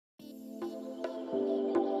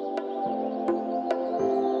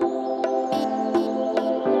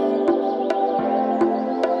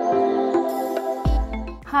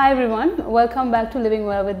Hi everyone, welcome back to Living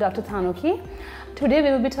Well with Dr. Thanuki. Today we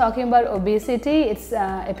will be talking about obesity, its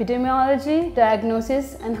epidemiology,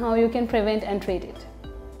 diagnosis and how you can prevent and treat it.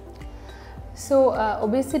 So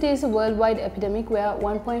obesity is a worldwide epidemic where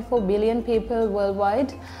 1.4 billion people worldwide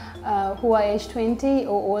who are age 20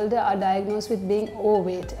 or older are diagnosed with being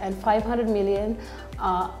overweight and 500 million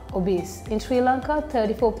are obese. In Sri Lanka,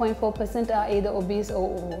 34.4% are either obese or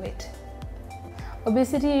overweight.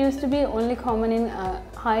 Obesity used to be only common in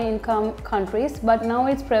high-income countries, but now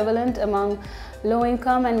it's prevalent among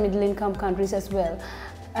low-income and middle-income countries as well.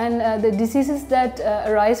 And the diseases that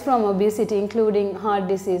arise from obesity, including heart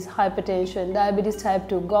disease, hypertension, diabetes type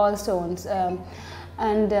 2, gallstones,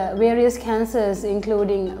 and various cancers,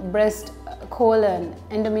 including breast, colon,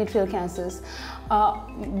 endometrial cancers,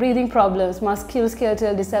 breathing problems,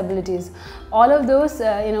 musculoskeletal disabilities. All of those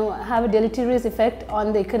have a deleterious effect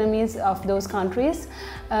on the economies of those countries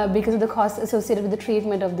because of the costs associated with the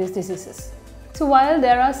treatment of these diseases. So while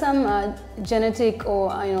there are some genetic or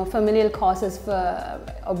familial causes for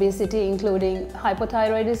obesity, including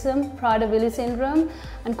hypothyroidism, Prader-Willi syndrome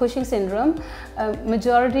and Cushing syndrome,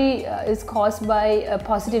 majority is caused by a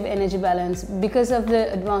positive energy balance because of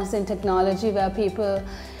the advances in technology where people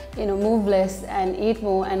move less and eat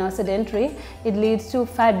more and are sedentary. It leads to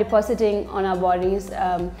fat depositing on our bodies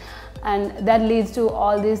and that leads to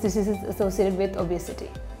all these diseases associated with obesity.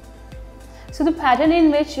 So the pattern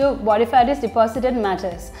in which your body fat is deposited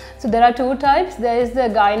matters. So there are two types. There is the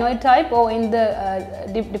gynoid type, or in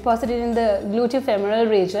the deposited in the gluteofemoral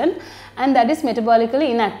region, and that is metabolically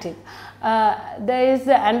inactive. There is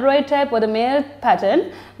the android type, or the male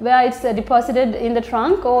pattern, where it's deposited in the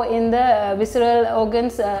trunk or in the visceral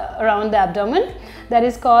organs around the abdomen. That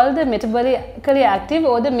is called the metabolically active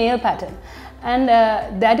or the male pattern. And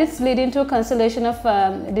that is leading to a constellation of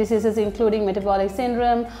diseases including metabolic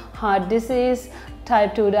syndrome, heart disease,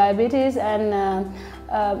 type 2 diabetes and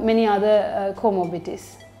many other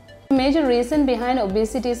comorbidities. The major reason behind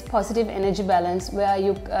obesity is positive energy balance, where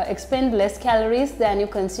you expend less calories than you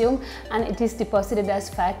consume and it is deposited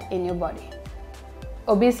as fat in your body.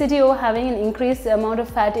 Obesity, or having an increased amount of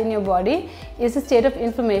fat in your body, is a state of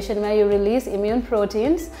inflammation where you release immune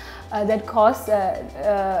proteins that cause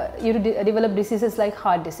you to develop diseases like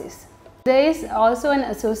heart disease. There is also an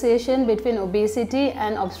association between obesity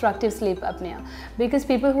and obstructive sleep apnea, because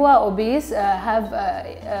people who are obese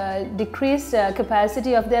have decreased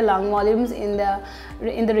capacity of their lung volumes in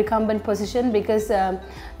the recumbent position because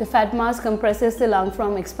the fat mass compresses the lung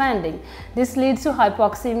from expanding. This leads to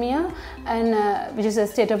hypoxemia, and which is a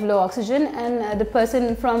state of low oxygen, and the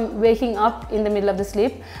person from waking up in the middle of the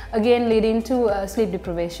sleep, again leading to sleep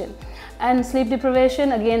deprivation. And sleep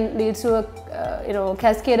deprivation again leads to a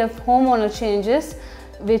cascade of hormonal changes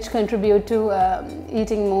which contribute to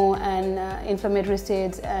eating more and inflammatory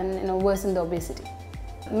states and worsen the obesity.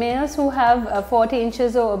 Males who have 40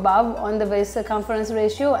 inches or above on the waist circumference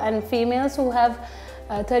ratio and females who have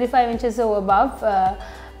 35 inches or above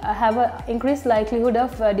have an increased likelihood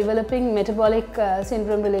of developing metabolic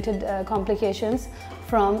syndrome related complications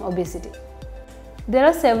from obesity. There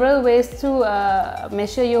are several ways to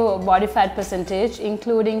measure your body fat percentage,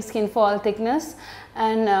 including skin foil thickness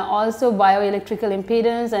and also bioelectrical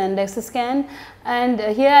impedance and DEXA scan. And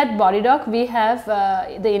here at BodyDoc we have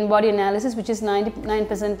the in-body analysis, which is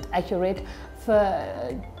 99% accurate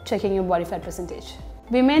for checking your body fat percentage.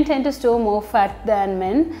 Women tend to store more fat than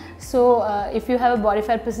men, so if you have a body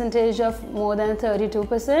fat percentage of more than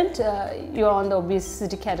 32%, you are on the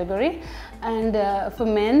obesity category, and for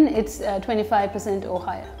men it's 25% or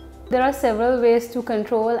higher. There are several ways to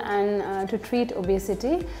control and to treat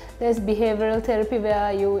obesity. There's behavioral therapy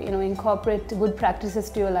where you incorporate good practices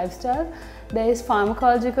to your lifestyle. There is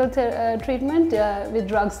pharmacological treatment with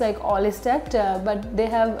drugs like Orlistat, but they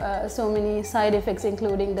have so many side effects,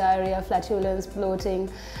 including diarrhea, flatulence, bloating,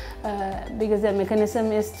 because their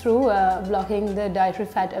mechanism is through blocking the dietary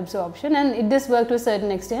fat absorption, and it does work to a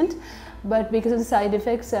certain extent, but because of the side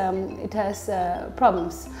effects it has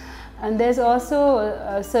problems. And there's also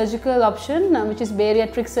a surgical option which is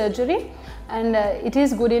bariatric surgery, and it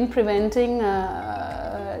is good in preventing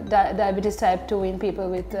diabetes type 2 in people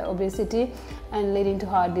with obesity and leading to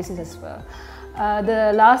heart disease as well.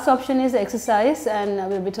 The last option is exercise, and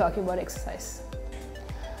we'll be talking about exercise.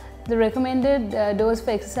 The recommended dose for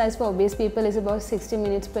exercise for obese people is about 60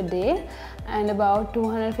 minutes per day and about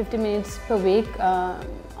 250 minutes per week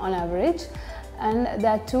on average. And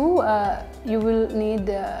that too, you will need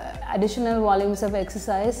additional volumes of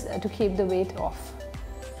exercise to keep the weight off.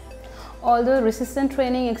 Although resistance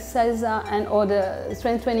training exercises or the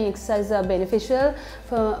strength training exercises are beneficial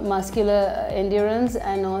for muscular endurance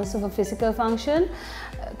and also for physical function,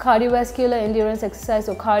 cardiovascular endurance exercise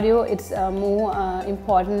or cardio, it's more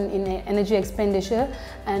important in energy expenditure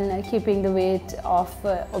and keeping the weight of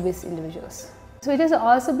obese individuals. So it has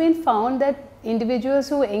also been found that individuals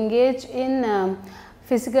who engage in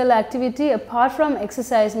physical activity apart from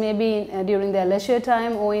exercise, maybe during their leisure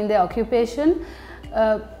time or in their occupation,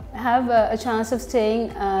 have a chance of staying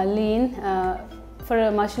lean for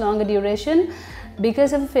a much longer duration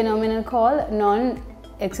because of a phenomenon called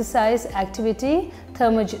non-exercise activity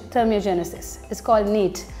thermogenesis. It's called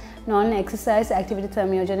NEAT, non-exercise activity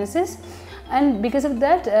thermogenesis. And because of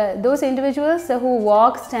that, those individuals who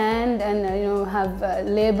walk, stand and have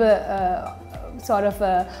labor sort of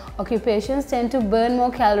occupations tend to burn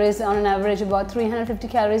more calories, on an average about 350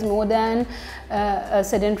 calories more than a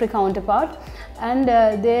sedentary counterpart, and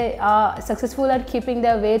they are successful at keeping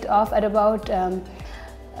their weight off at about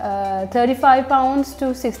 35 pounds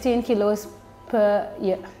to 16 kilos per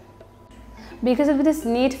year. Because of this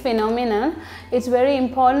NEAT phenomenon, it's very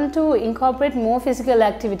important to incorporate more physical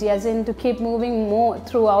activity, as in to keep moving more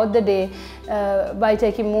throughout the day by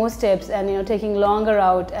taking more steps and taking longer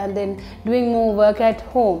out and then doing more work at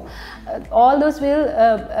home. All those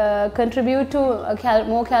will contribute to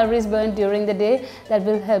more calories burned during the day that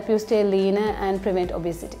will help you stay leaner and prevent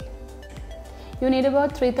obesity. You need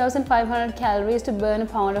about 3,500 calories to burn a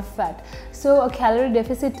pound of fat. So a calorie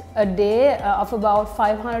deficit a day of about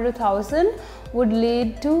 500 to 1,000 would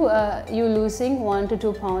lead to you losing 1 to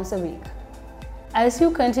 2 pounds a week. As you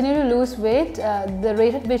continue to lose weight, the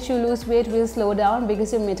rate at which you lose weight will slow down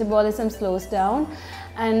because your metabolism slows down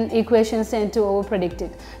and equations tend to over-predict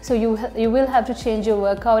it. So you will have to change your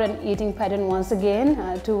workout and eating pattern once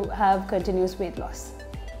again to have continuous weight loss.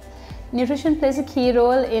 Nutrition plays a key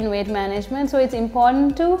role in weight management, so it's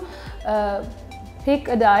important to pick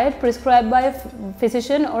a diet prescribed by a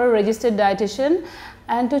physician or a registered dietitian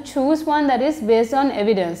and to choose one that is based on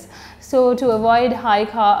evidence. So to avoid high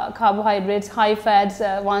carbohydrates, high fats,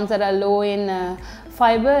 ones that are low in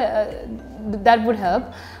fiber, that would help.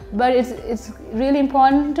 But it's really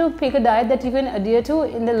important to pick a diet that you can adhere to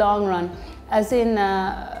in the long run, as in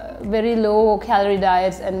very low calorie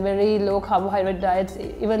diets and very low carbohydrate diets.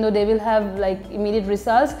 Even though they will have like immediate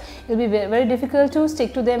results, it will be very difficult to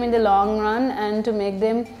stick to them in the long run and to make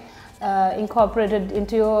them incorporated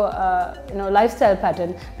into your lifestyle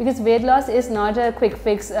pattern, because weight loss is not a quick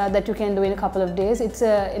fix that you can do in a couple of days. It's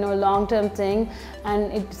a long-term thing,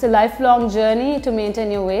 and it's a lifelong journey to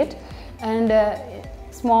maintain your weight, and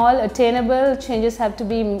small attainable changes have to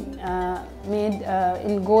be made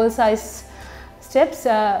in goal-sized steps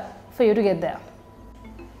for you to get there.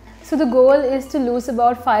 So the goal is to lose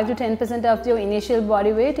about 5 to 10% of your initial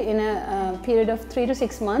body weight in a period of 3 to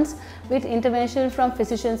 6 months with intervention from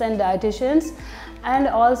physicians and dietitians, and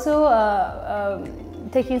also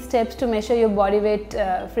taking steps to measure your body weight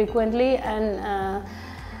frequently and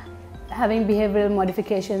having behavioral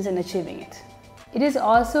modifications in achieving it. It is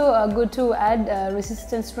also good to add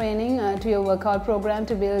resistance training to your workout program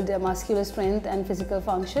to build muscular strength and physical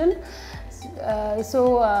function.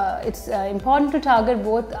 It's important to target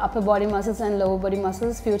both upper body muscles and lower body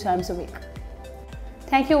muscles few times a week.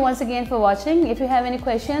 Thank you once again for watching. If you have any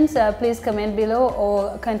questions, please comment below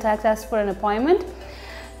or contact us for an appointment.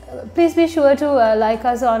 Please be sure to like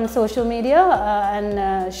us on social media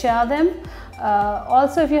and share them.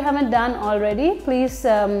 Also, if you haven't done already, please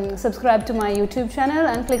subscribe to my YouTube channel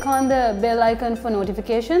and click on the bell icon for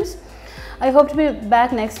notifications. I hope to be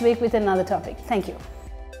back next week with another topic. Thank you.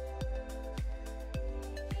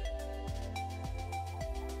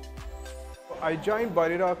 I joined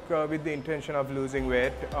Bodyrock with the intention of losing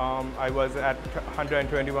weight. I was at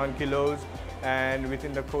 121 kilos, and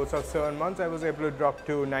within the course of 7 months I was able to drop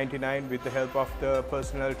to 99 with the help of the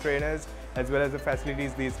personal trainers as well as the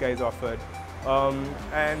facilities these guys offered.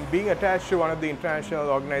 And being attached to one of the international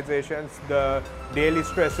organizations, the daily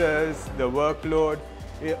stresses, the workload,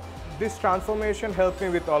 this transformation helped me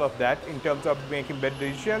with all of that in terms of making better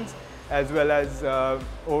decisions as well as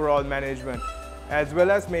overall management, as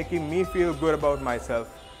well as making me feel good about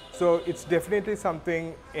myself. So it's definitely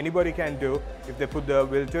something anybody can do if they put the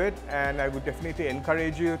will to it, and I would definitely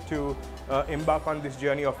encourage you to embark on this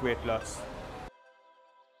journey of weight loss.